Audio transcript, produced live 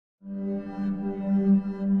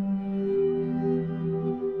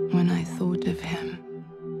When I thought of him,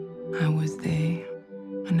 I was there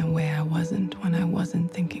in a way I wasn't when I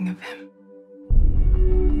wasn't thinking of him.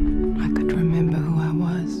 I could remember who I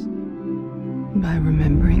was by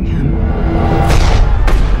remembering him.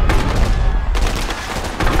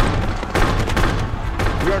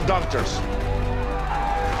 We are doctors.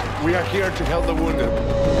 We are here to help the wounded.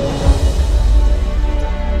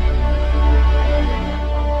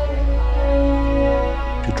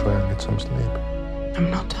 You try and get some sleep. I'm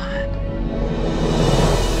not tired.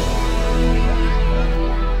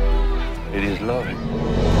 It is loving.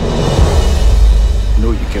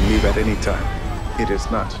 Know you can leave at any time. It is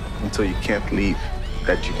not until you can't leave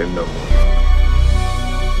that you can know.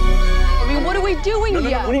 I mean, what are we doing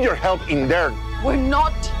here? We need your help in there. We're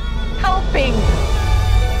not helping.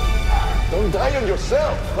 Don't die on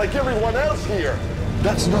yourself like everyone else here.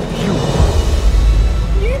 That's not you.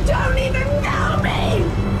 You don't even know me!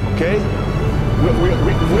 Okay?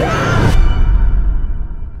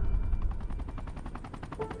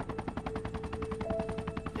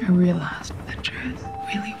 I realized what the truth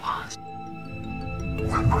really was.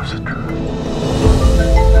 What was the truth?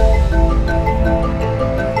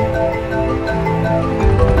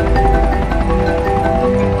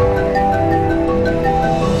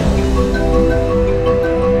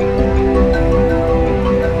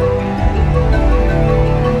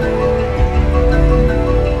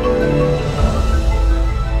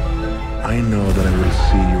 I know that I will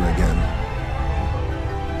see you again.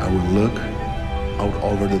 I will look out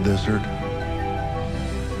over the desert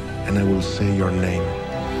and I will say your name.